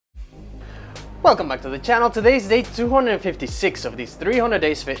Welcome back to the channel. Today is day 256 of this 300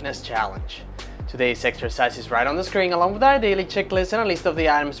 days fitness challenge. Today's exercise is right on the screen along with our daily checklist and a list of the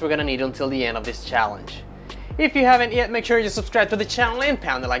items we're gonna need until the end of this challenge. If you haven't yet, make sure you subscribe to the channel and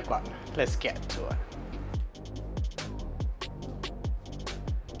pound the like button. Let's get to it.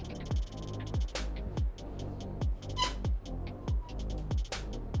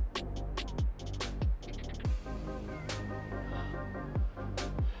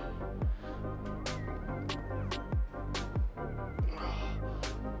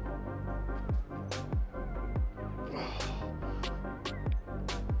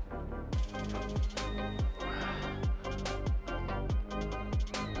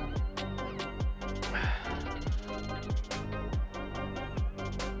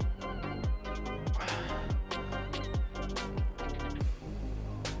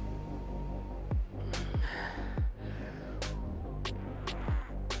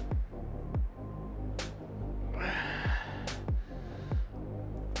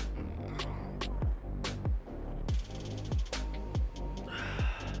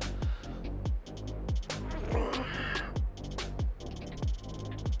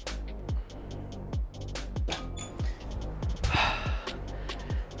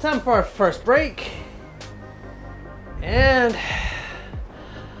 Time for our first break, and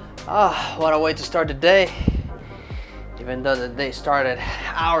what a way to start the day, even though the day started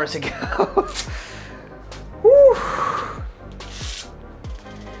hours ago. Whew.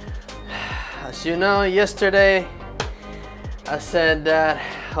 As you know, yesterday I said that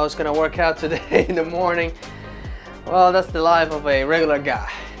I was gonna work out today in the morning. Well, that's the life of a regular guy.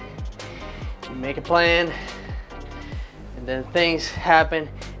 You make a plan and then things happen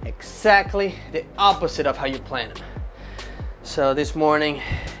exactly the opposite of how you plan them. So this morning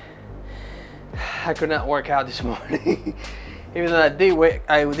I could not work out this morning. Even though I did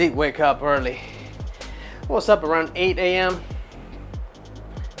wake up early. I was up around 8 a.m.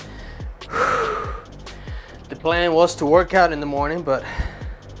 The plan was to work out in the morning, but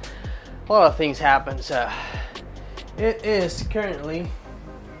a lot of things happened. So it is currently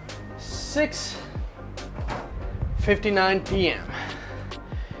 6:59 p.m.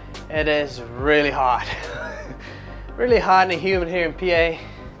 It is really hot. Really hot and humid here in PA,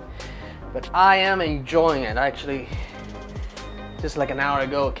 but I am enjoying it. Actually, just like an hour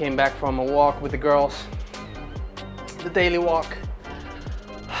ago, came back from a walk with the girls. The daily walk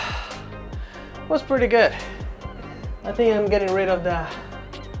was pretty good. I think I'm getting rid of the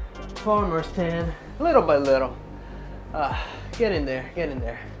farmer's tan little by little. Get in there, get in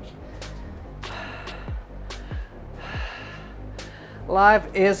there. Life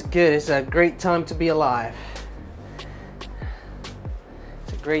is good. It's a great time to be alive.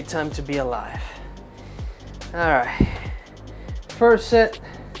 It's a great time to be alive. All right. First set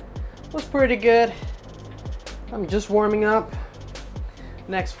was pretty good. I'm just warming up.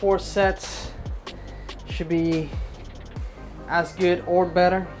 Next 4 sets should be as good or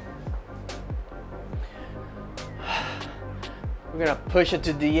better. We're gonna push it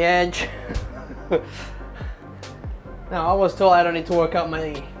to the edge. Now, I was told I don't need to work out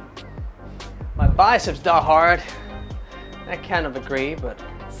my biceps that hard. I kind of agree, but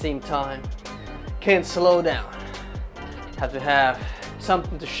at the same time, can't slow down. Have to have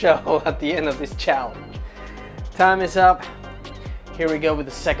something to show at the end of this challenge. Time is up. Here we go with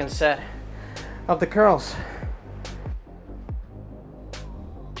the second set of the curls.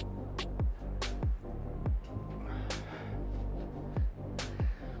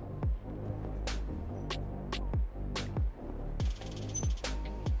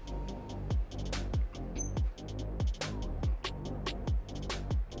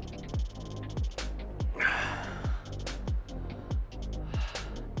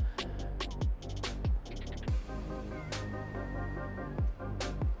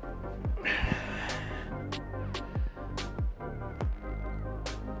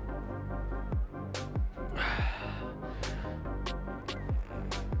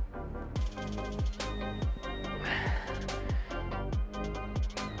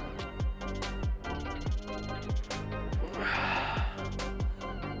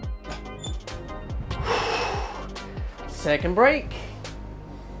 Second break.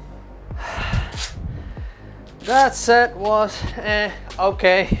 That set was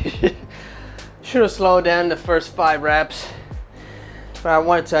okay. Should have slowed down the first 5 reps, but I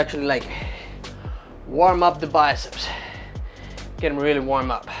wanted to actually like warm up the biceps, get them really warm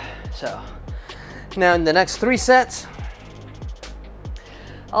up. So now in the next 3 sets,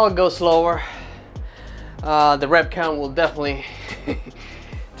 I'll go slower. The rep count will definitely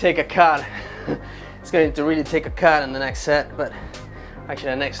take a cut. It's going to really take a cut in the next set, but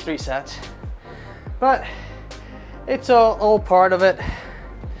actually the next 3 sets. but it's all part of it.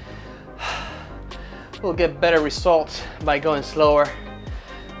 We'll get better results by going slower,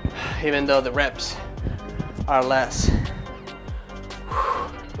 even though the reps are less.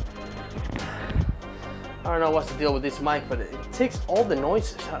 I don't know what's the deal with this mic, but it takes all the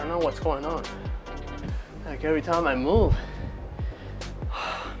noises. I don't know what's going on. Like every time I move.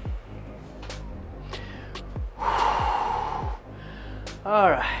 All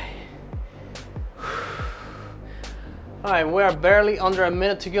right, we are barely under a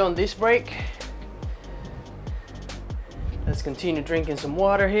minute to go on this break. Let's continue drinking some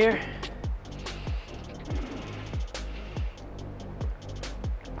water here.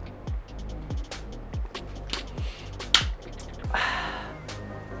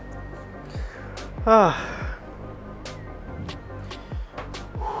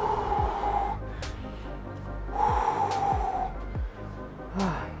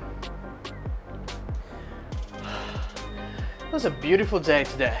 It was a beautiful day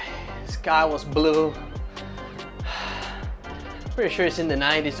today. The sky was blue. Pretty sure it's in the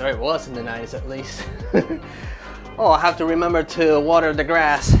 90s, or it was in the 90s at least. Oh, I have to remember to water the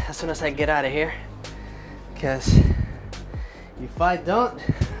grass as soon as I get out of here, because if I don't,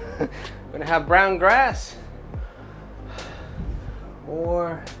 I'm gonna have brown grass,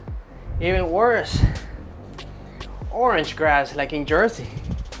 or even worse, orange grass like in Jersey.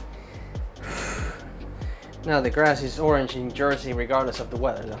 Now the grass is orange in Jersey regardless of the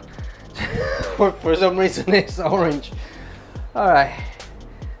weather though. For some reason it's orange. All right,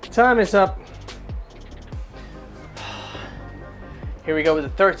 time is up. Here we go with the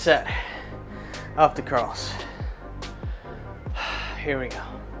third set of the curls. Here we go.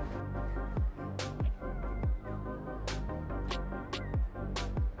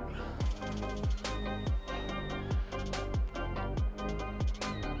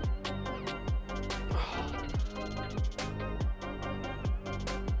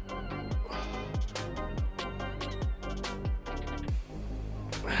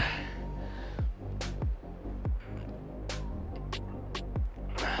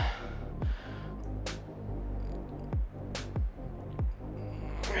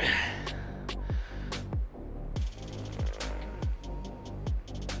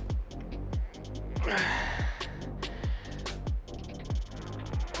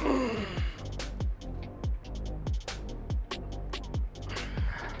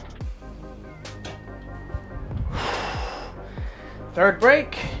 Third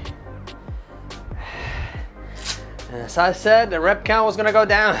break. And as I said, the rep count was gonna go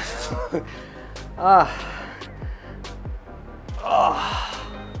down.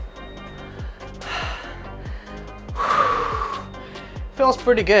 Feels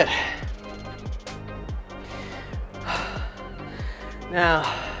pretty good.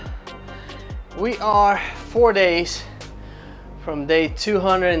 Now, we are 4 days from day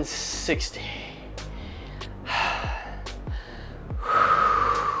 260.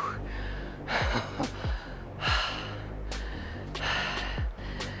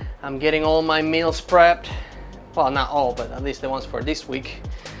 I'm getting all my meals prepped. Well, not all, but at least the ones for this week,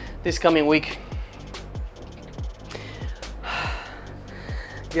 this coming week.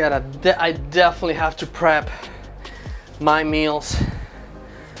 Yeah, I definitely have to prep my meals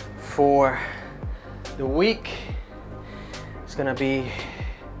for the week. It's gonna be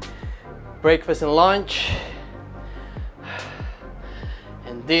breakfast and lunch,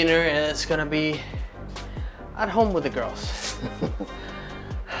 and dinner is gonna be at home with the girls.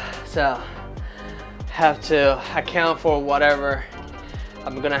 So have to account for whatever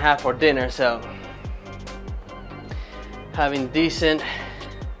I'm gonna have for dinner. So having decent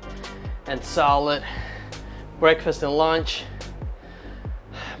and solid breakfast and lunch,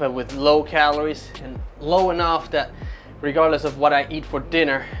 but with low calories and low enough that regardless of what I eat for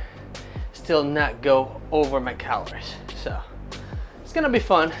dinner, still not go over my calories. So it's gonna be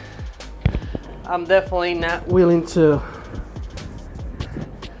fun. I'm definitely not willing to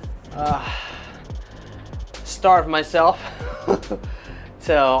starve myself.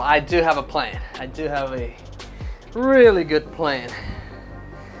 So I do have a plan. I do have a really good plan.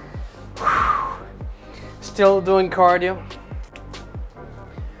 Still doing cardio,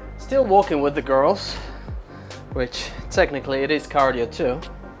 still walking with the girls, which technically it is cardio too.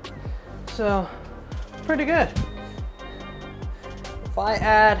 So pretty good. If I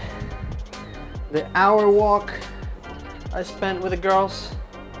add the hour walk I spent with the girls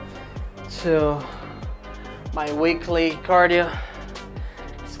to my weekly cardio,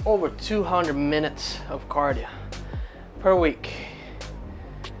 it's over 200 minutes of cardio per week.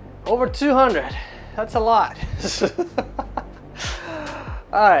 Over 200, that's a lot.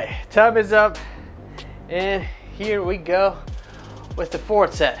 All right, time is up. And here we go with the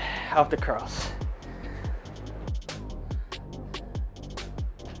fourth set of the curls.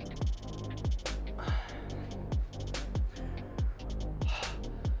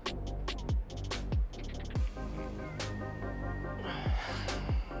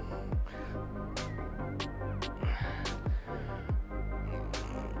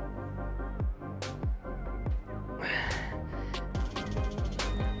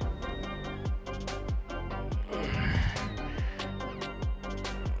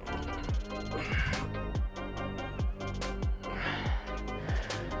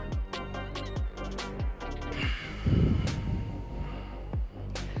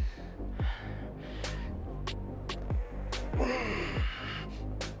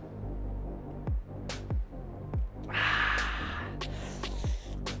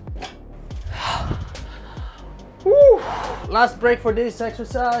 Woo. Last break for this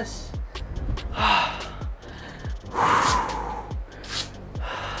exercise. I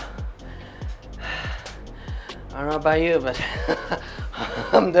don't know about you, but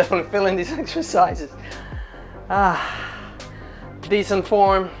I'm definitely feeling these exercises. Decent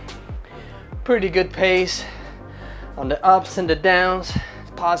form, pretty good pace on the ups and the downs,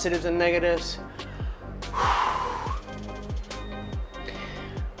 positives and negatives.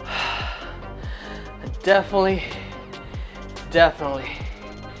 Definitely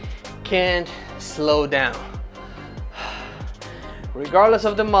can't slow down. Regardless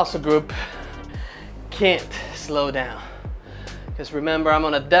of the muscle group, can't slow down. Because remember, I'm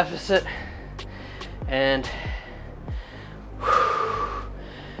on a deficit, and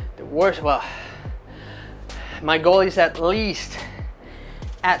the worst, well, my goal is at least,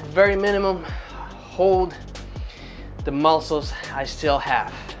 at very minimum, hold the muscles I still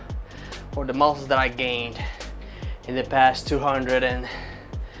have, or the muscles that I gained in the past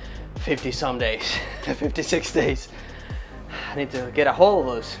 250 some days, 56 days. I need to get a hold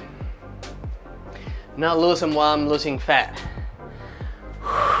of those. Not lose them while I'm losing fat.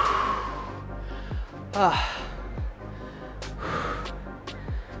 Yeah,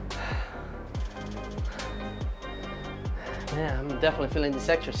 I'm definitely feeling this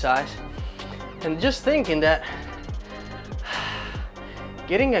exercise. And just thinking that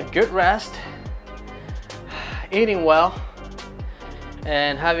getting a good rest, eating well,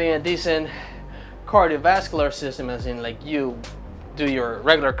 and having a decent cardiovascular system, as in like you do your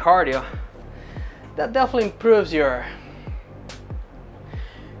regular cardio, that definitely improves your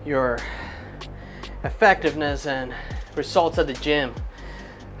effectiveness and results at the gym.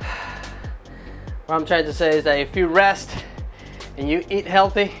 What I'm trying to say is that if you rest and you eat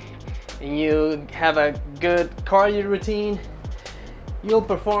healthy and you have a good cardio routine, you'll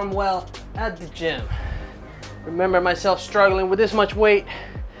perform well at the gym. Remember myself struggling with this much weight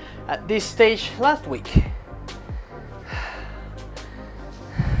at this stage last week.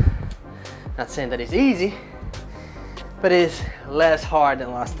 Not saying that it's easy, but it's less hard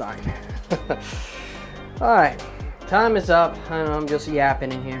than last time. All right, time is up. I know I'm just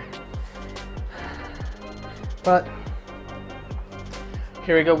yapping in here, but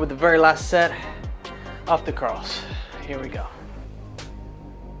here we go with the very last set of the curls. Here we go.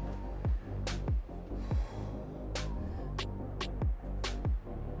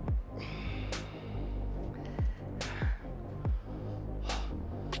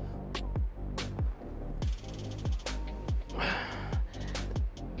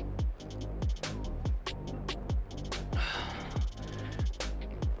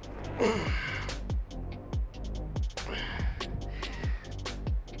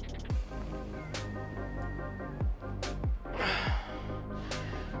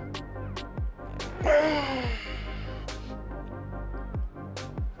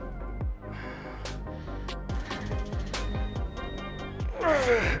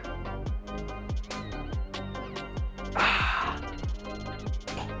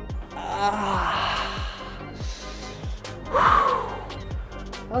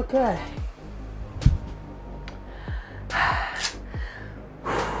 Okay.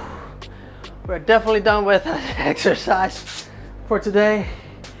 We're definitely done with exercise for today.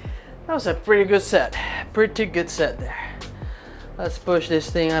 That was a pretty good set. Pretty good set there. Let's push this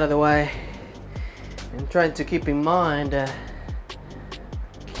thing out of the way. And trying to keep in mind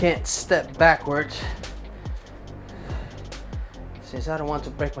can't step backwards since I don't want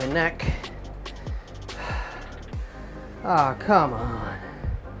to break my neck. Ah, oh, come on.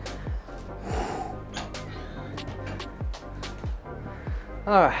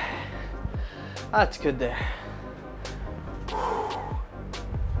 All right, that's good there.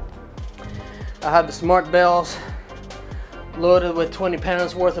 I have the smart bells loaded with 20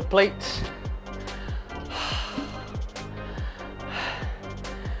 pounds worth of plates.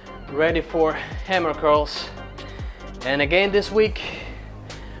 ready for hammer curls. And again this week,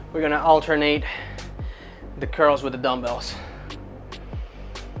 we're gonna alternate the curls with the dumbbells.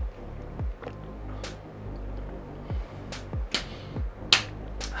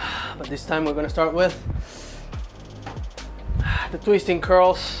 But this time we're gonna start with the twisting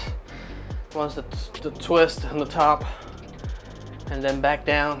curls. Once the twist on the top and then back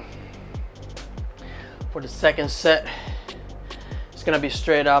down. For the second set, it's gonna be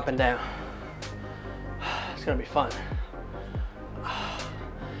straight up and down. It's gonna be fun.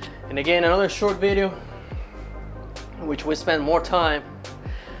 And again, another short video in which we spend more time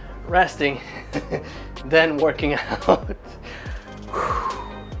resting than working out.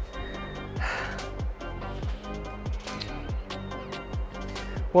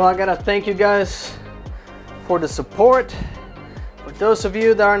 Well, I gotta thank you guys for the support. For those of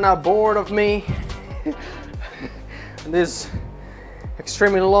you that are not bored of me, these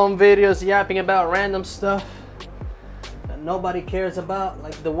extremely long videos yapping about random stuff that nobody cares about,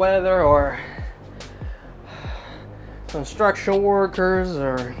 like the weather or construction workers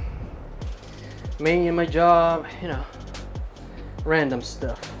or me and my job, you know, random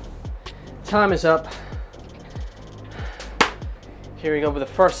stuff. Time is up. Here we go with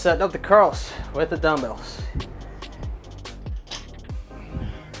the first set of the curls with the dumbbells.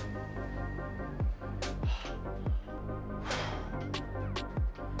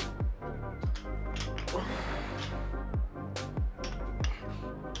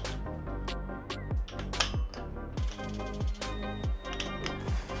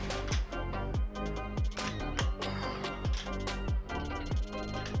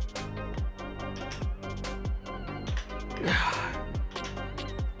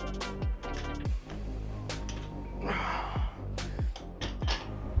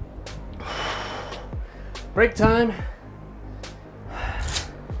 Break time.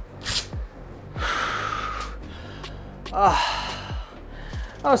 That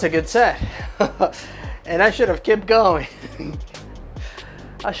was a good set. And I should have kept going.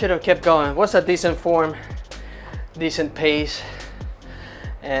 I should have kept going. What's a decent form, decent pace.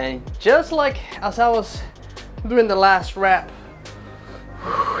 And just like as I was doing the last rep,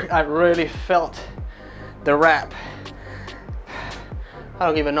 I really felt the rep. I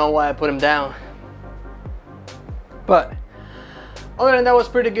don't even know why I put him down. But other than that was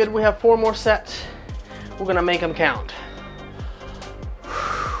pretty good. We have 4 more sets. We're gonna make them count.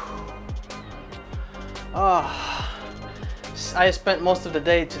 I spent most of the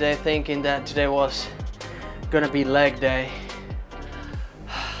day today thinking that today was gonna be leg day.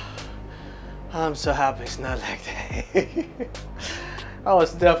 I'm so happy it's not leg day. I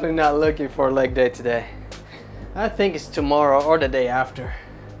was definitely not looking for a leg day today. I think it's tomorrow or the day after.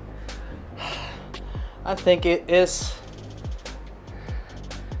 I think it is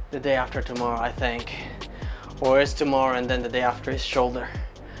the day after tomorrow, I think. Or it's tomorrow and then the day after is shoulder.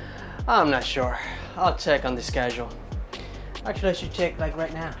 I'm not sure. I'll check on the schedule. Actually, I should check like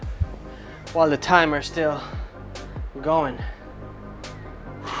right now while the timer's still going.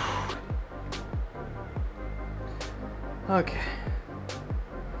 Okay.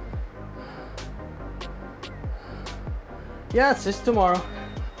 Yes, it's tomorrow.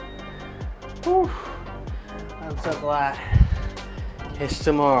 Whew. I'm so glad it's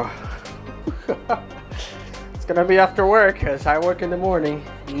tomorrow. It's gonna be after work because I work in the morning.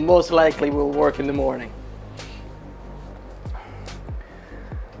 Most likely we'll work in the morning.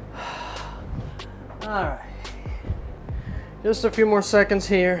 Alright. Just a few more seconds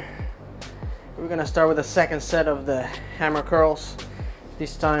here. We're gonna start with the second set of the hammer curls.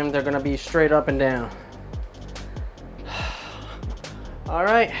 This time they're gonna be straight up and down.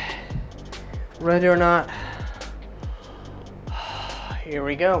 Alright. Ready or not? Here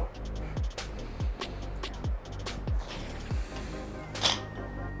we go.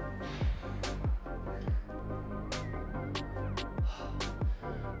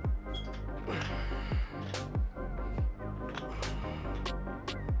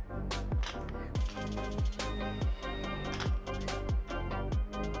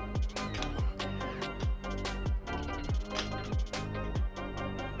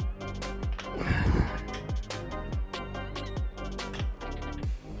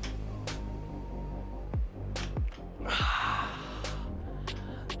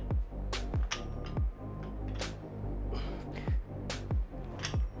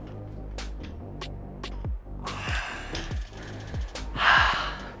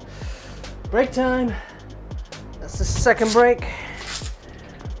 Break time. That's the second break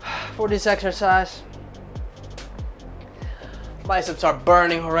for this exercise. Biceps are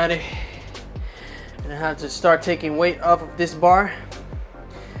burning already. And I have to start taking weight off of this bar.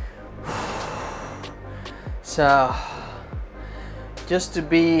 So just to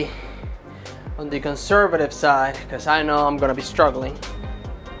be on the conservative side, because I know I'm gonna be struggling,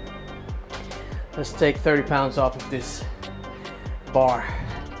 let's take 30 pounds off of this bar,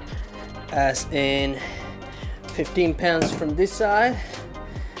 as in 15 pounds from this side.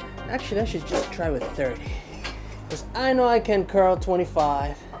 Actually, I should just try with 30, because I know I can curl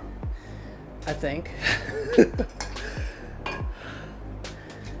 25, I think.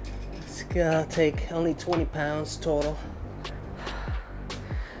 Let's go, take only 20 pounds total.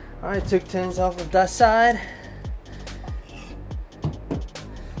 All right, took 10s off of that side.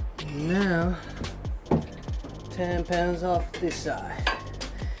 Now, 10 pounds off this side.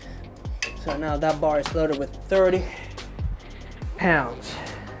 So now that bar is loaded with 30 pounds.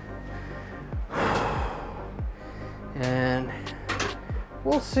 And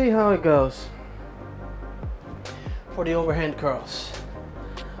we'll see how it goes for the overhand curls.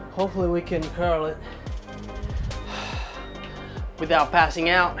 Hopefully we can curl it without passing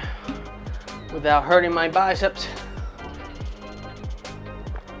out, without hurting my biceps.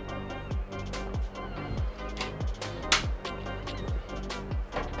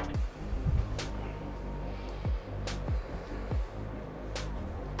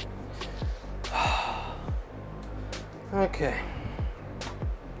 Okay,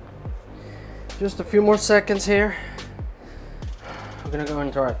 just a few more seconds here. We're gonna go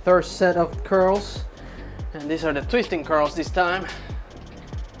into our third set of curls, and these are the twisting curls this time.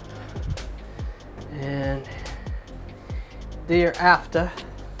 And thereafter,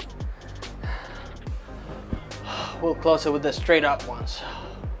 we'll close it with the straight up ones.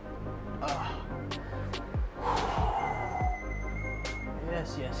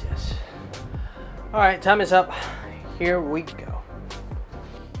 Yes, yes, yes. All right, time is up. Here we go.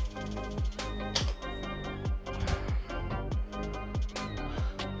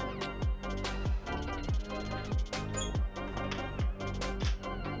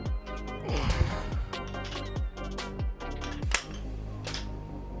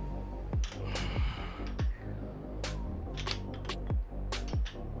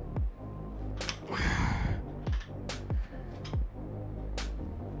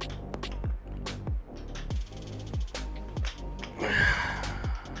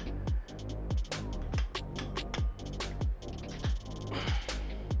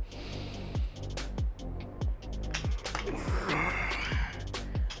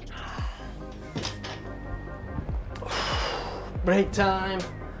 Break time.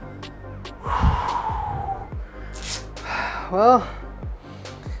 Well,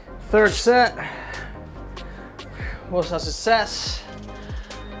 third set was a success.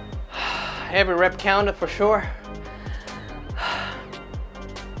 Every rep counted for sure.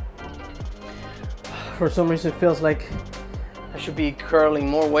 For some reason it feels like I should be curling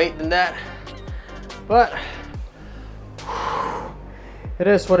more weight than that, but it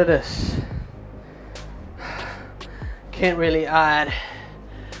is what it is. Can't really add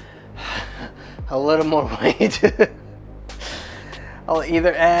a little more weight. I'll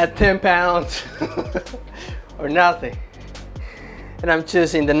either add 10 pounds or nothing, and I'm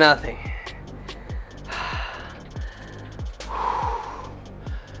choosing the nothing.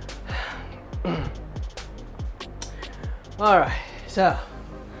 All right, so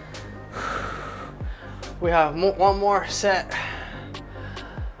we have one more set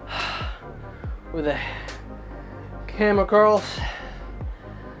with the hammer curls,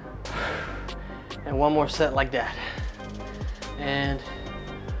 and one more set like that. And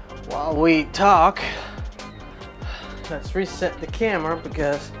while we talk, let's reset the camera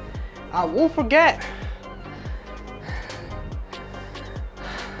because I will forget.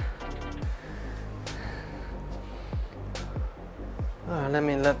 Let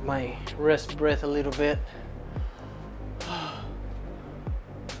me let my wrist breathe a little bit.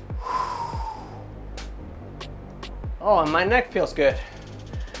 Oh, and my neck feels good.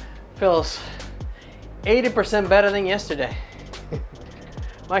 Feels 80% better than yesterday.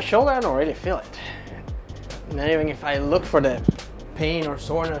 My shoulder, I don't really feel it. Not even if I look for the pain or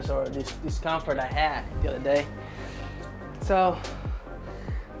soreness or this discomfort I had the other day. So,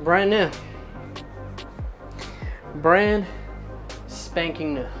 brand new. Brand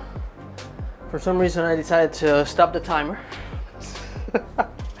spanking new. For some reason I decided to stop the timer.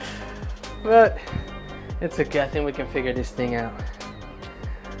 But it's okay, I think we can figure this thing out.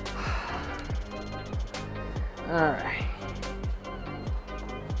 All right.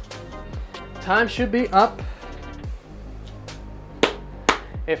 Time should be up.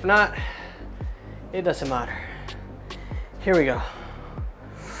 If not, it doesn't matter. Here we go.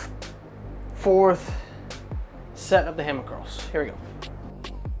 Fourth set of the hammer curls. Here we go.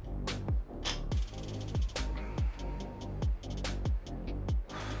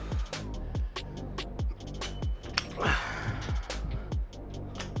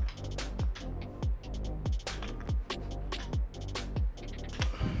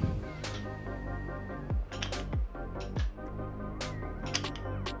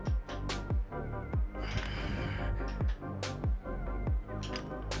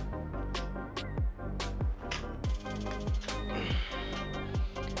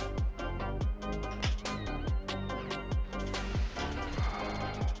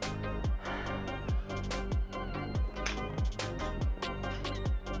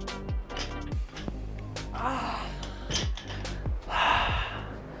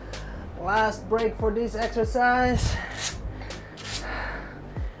 last break for this exercise.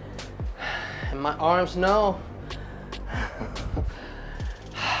 And my arms know.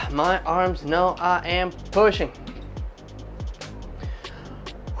 My arms know I am pushing.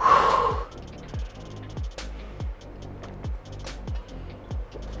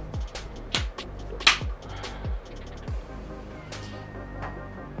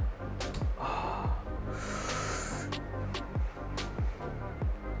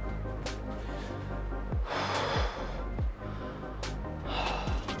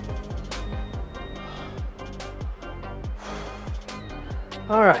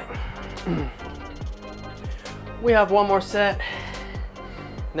 All right, we have one more set,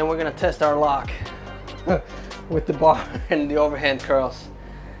 then we're gonna test our lock with the bar and the overhand curls.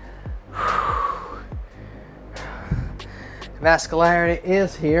 Vascularity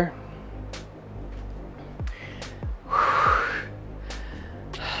is here.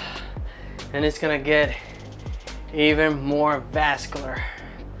 And it's gonna get even more vascular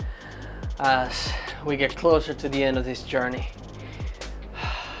as we get closer to the end of this journey.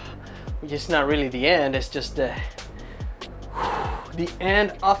 Which is not really the end, it's just the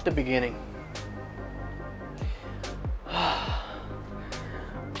end of the beginning.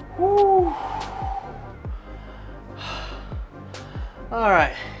 All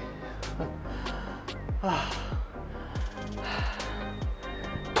right. All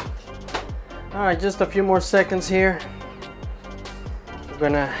right, just a few more seconds here. We're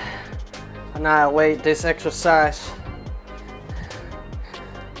gonna annihilate this exercise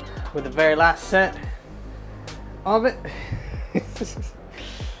with the very last set of it.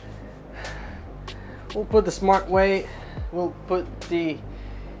 We'll put the smart weight, we'll put the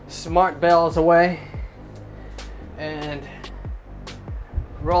smart bells away and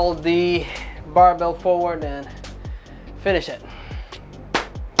roll the barbell forward and finish it.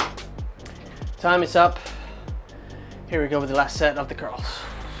 Time is up. Here we go with the last set of the curls.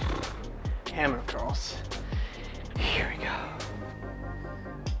 Hammer curls. Here we go.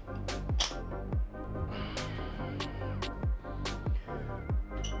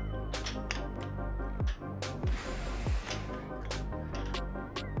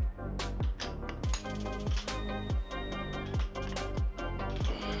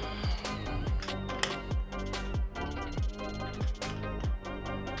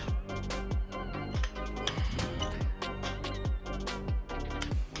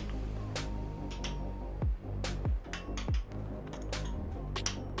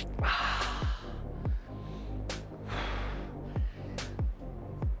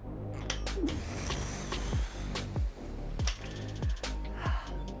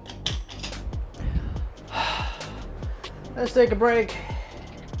 Let's take a break.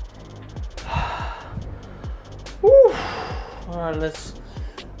 Woo. All right, let's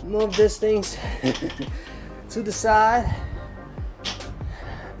move these things to the side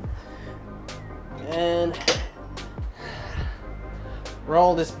and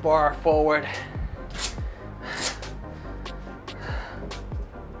roll this bar forward.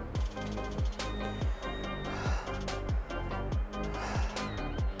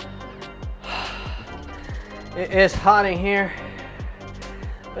 It is hot in here,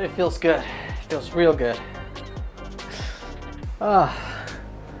 but it feels good. It feels real good. I'm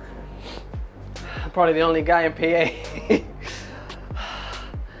probably the only guy in PA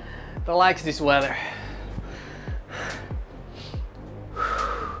that likes this weather.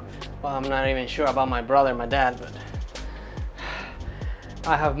 Well, I'm not even sure about my brother and my dad, but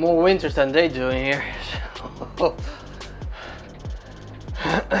I have more winters than they do in here. So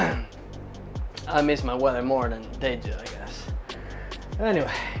I miss my weather more than they do, I guess. Anyway,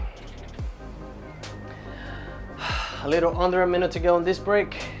 a little under a minute to go on this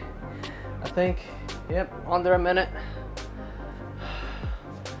break, I think. Yep, under a minute.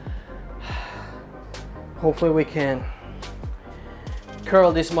 Hopefully we can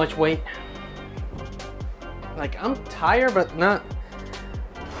curl this much weight. Like, I'm tired, but not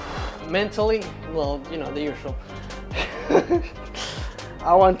mentally. Well, you know, the usual.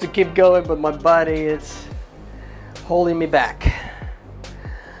 I want to keep going, but my body is holding me back.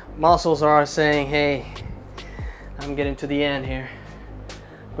 Muscles are saying, hey, I'm getting to the end here.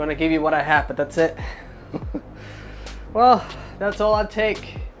 I'm gonna give you what I have, but that's it. Well, that's all I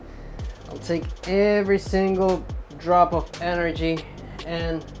take. I'll take every single drop of energy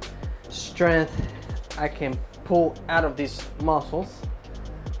and strength I can pull out of these muscles.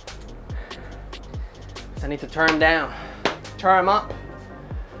 So I need to turn them down, turn them up,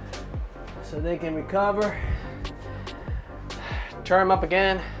 so they can recover. Turn them up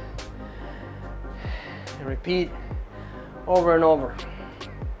again, and repeat over and over.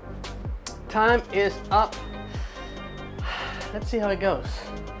 Time is up. Let's see how it goes.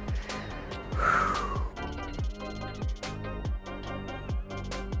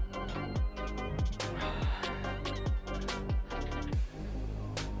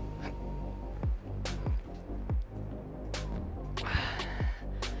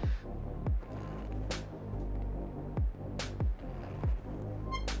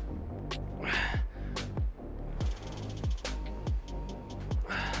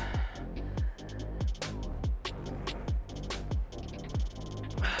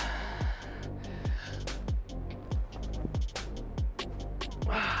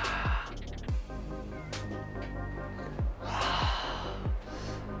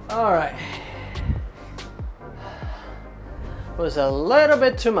 All right, was a little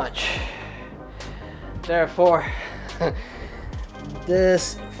bit too much. Therefore,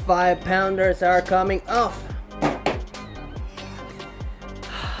 these 5-pounders are coming off.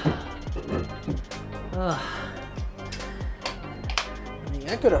 I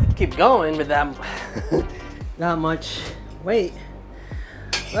could have kept going with that that much weight,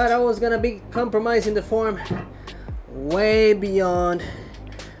 but I was gonna be compromising the form way beyond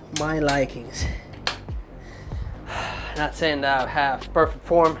my likings. Not saying that I have perfect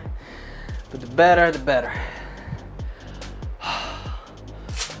form, but the better the better.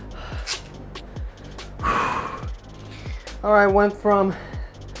 All right, went from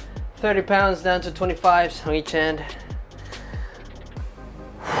 30 pounds down to 25s on each end.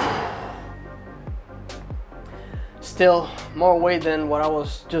 Still more weight than what I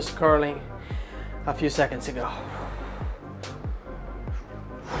was just curling a few seconds ago.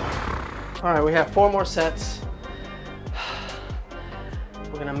 All right, we have 4 more sets.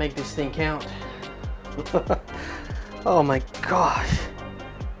 We're gonna make this thing count. Oh my gosh.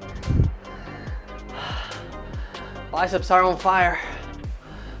 Biceps are on fire.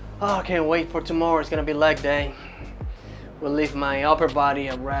 Oh, I can't wait for tomorrow. It's gonna be leg day. We'll leave my upper body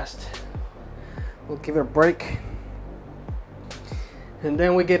at rest. We'll give it a break. And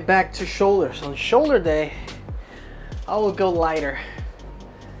then we get back to shoulders. On shoulder day, I will go lighter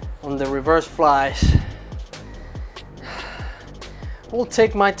on the reverse flies. We'll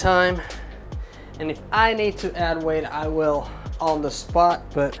take my time, and if I need to add weight, I will on the spot,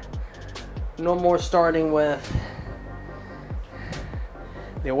 but no more starting with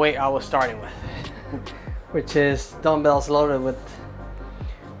the weight I was starting with, which is dumbbells loaded with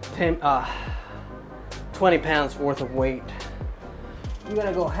 20 pounds worth of weight. I'm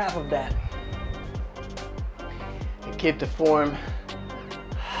gonna go half of that and keep the form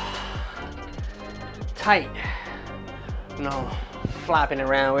tight. No flapping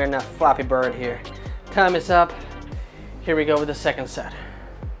around. We're not Flappy Bird here. Time is up. Here we go with the second set.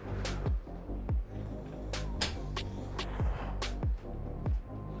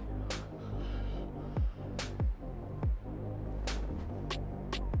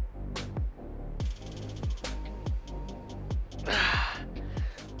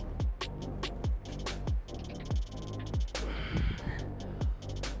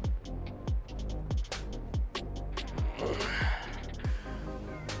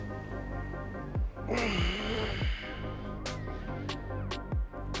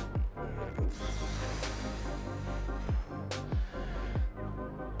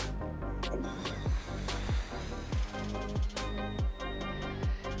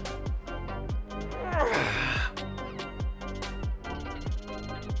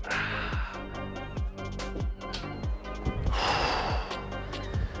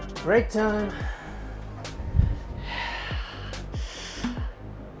 Break time.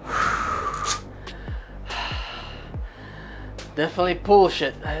 Definitely push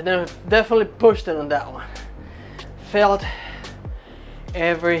it. I definitely pushed it on that one. Felt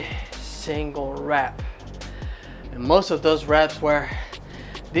every single rep. And most of those reps were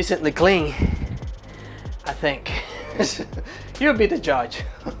decently clean, I think. You'll be the judge.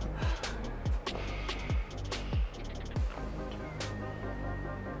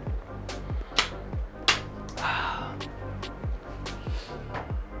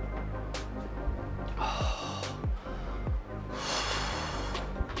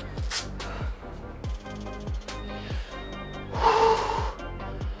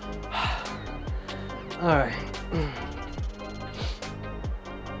 All right.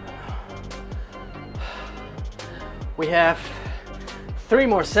 We have 3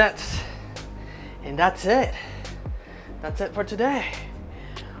 more sets, and that's it. That's it for today.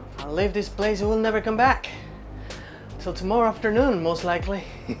 I'll leave this place and we'll never come back till tomorrow afternoon, most likely.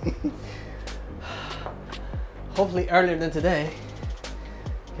 Hopefully earlier than today,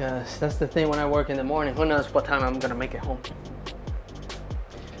 because that's the thing when I work in the morning. Who knows what time I'm gonna make it home.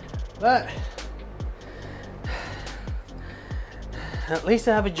 But at least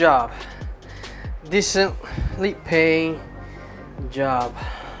I have a job, decently paying job.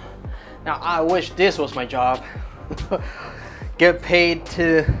 Now I wish this was my job. Get paid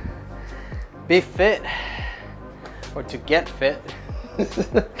to be fit or to get fit.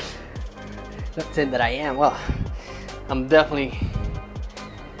 Not saying that I am. Well, I'm definitely,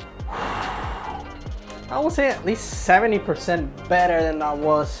 I would say at least 70% better than I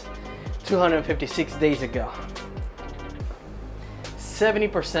was 256 days ago.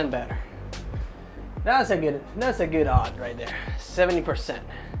 70% better. That's a good odd right there. 70%.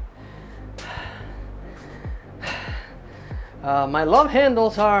 My love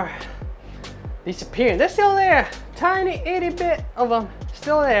handles are disappearing. They're still there. Tiny itty bit of them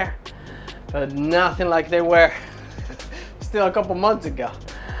still there, but nothing like they were still a couple months ago.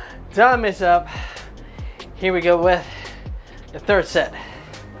 Time is up. Here we go with the third set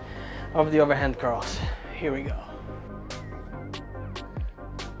of the overhand curls. Here we go.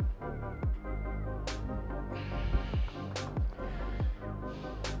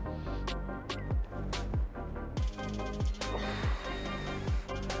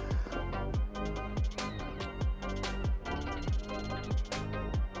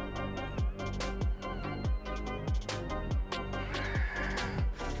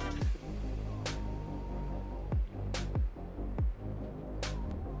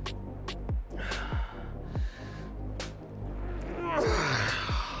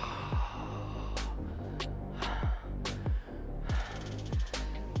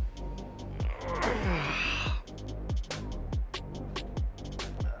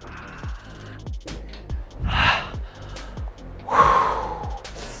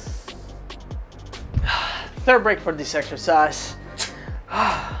 Third break for this exercise.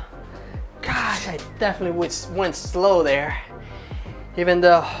 Gosh, I definitely went slow there. Even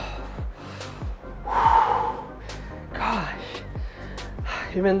though, gosh,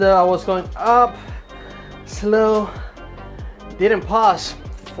 even though I was going up, slow, didn't pause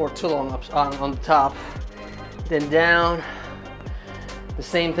for too long up on the top, then down, the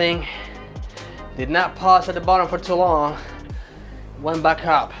same thing. Did not pause at the bottom for too long, went back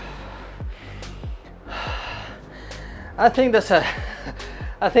up. I think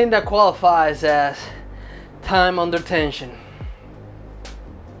that qualifies as time under tension,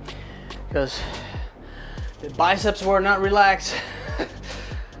 because the biceps were not relaxed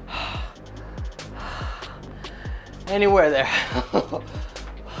anywhere there.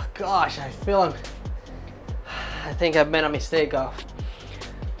 Gosh, I think I've made a mistake of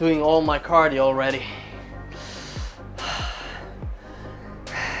doing all my cardio already.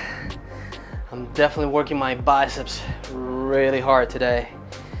 I'm definitely working my biceps really hard today.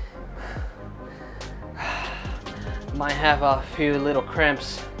 Might have a few little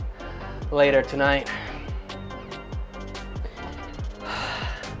cramps later tonight.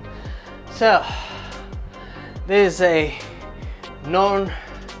 So, this is a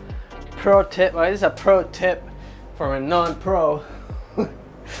non-pro tip. Well, this is a pro tip from a non-pro.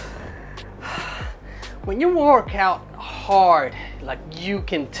 When you work out hard, like you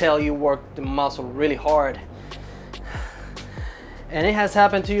can tell you work the muscle really hard, and it has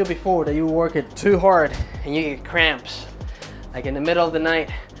happened to you before that you work it too hard and you get cramps, like in the middle of the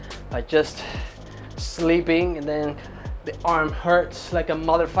night by just sleeping, and then the arm hurts like a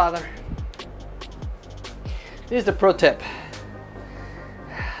mother father. This is the pro tip.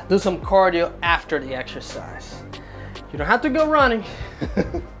 Do some cardio after the exercise. You don't have to go running.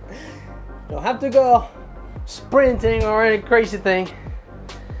 You don't have to go sprinting or any crazy thing.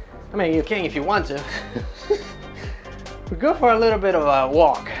 I mean, you can if you want to. But go for a little bit of a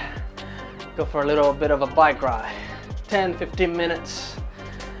walk. Go for a little bit of a bike ride. 10, 15 minutes,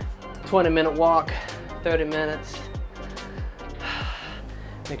 20-minute walk, 30 minutes.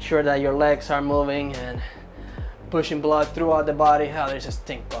 Make sure that your legs are moving and pushing blood throughout the body. Oh, there's a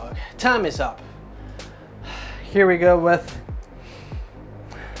stink bug. Time is up. Here we go with,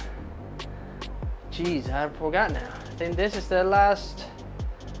 geez, I forgot now. I think this is the last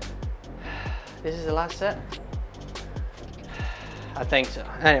set. I think so.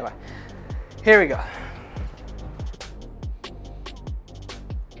 Anyway, here we go.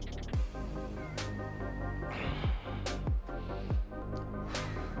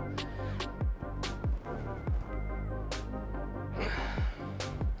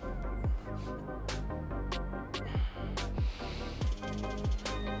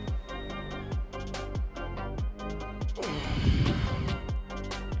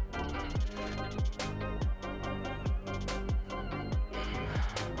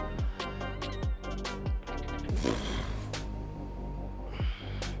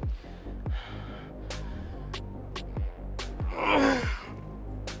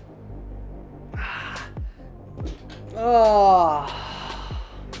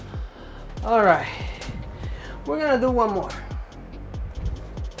 All right, we're gonna do one more.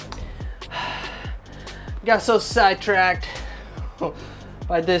 Got so sidetracked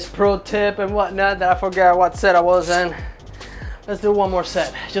by this pro tip and whatnot that I forgot what set I was in. Let's do one more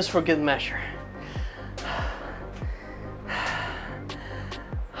set, just for good measure.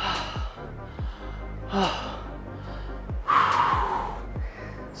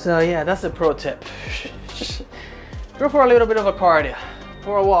 So yeah, that's the pro tip. Go for a little bit of a cardio,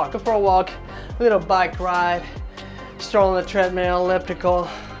 for a walk, go for a walk, a little bike ride, stroll on the treadmill, elliptical,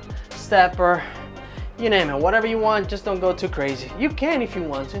 stepper, you name it, whatever you want, just don't go too crazy. You can if you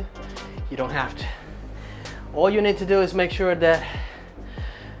want to, you don't have to. All you need to do is make sure that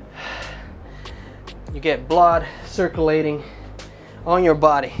you get blood circulating on your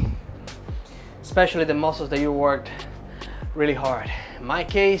body, especially the muscles that you worked really hard. In my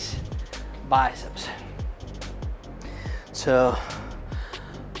case, biceps. So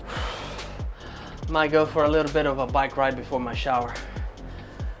might go for a little bit of a bike ride before my shower.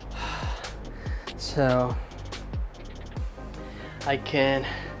 So I can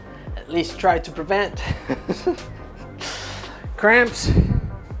at least try to prevent cramps.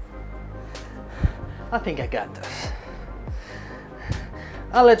 I think I got this.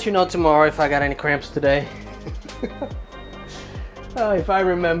 I'll let you know tomorrow if I got any cramps today. If I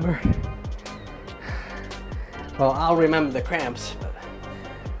remember. Well, I'll remember the cramps, but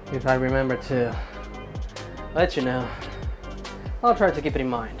if I remember to let you know, I'll try to keep it in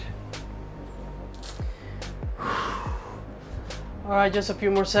mind. All right, just a few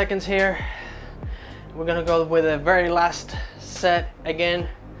more seconds here. We're gonna go with the very last set again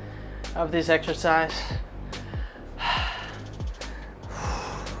of this exercise.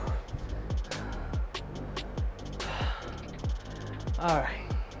 All right.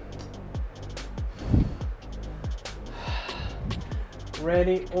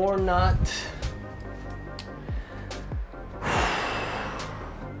 Ready or not.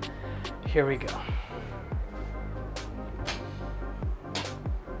 Here we go.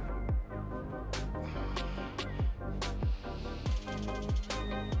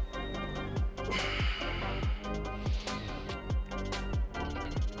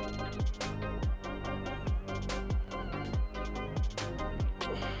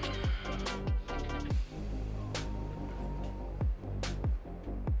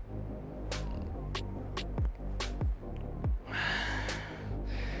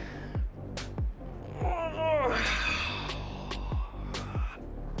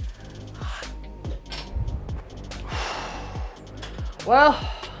 Well,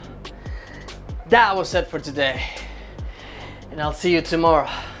 that was it for today, and I'll see you tomorrow.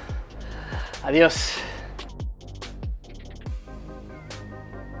 Adios.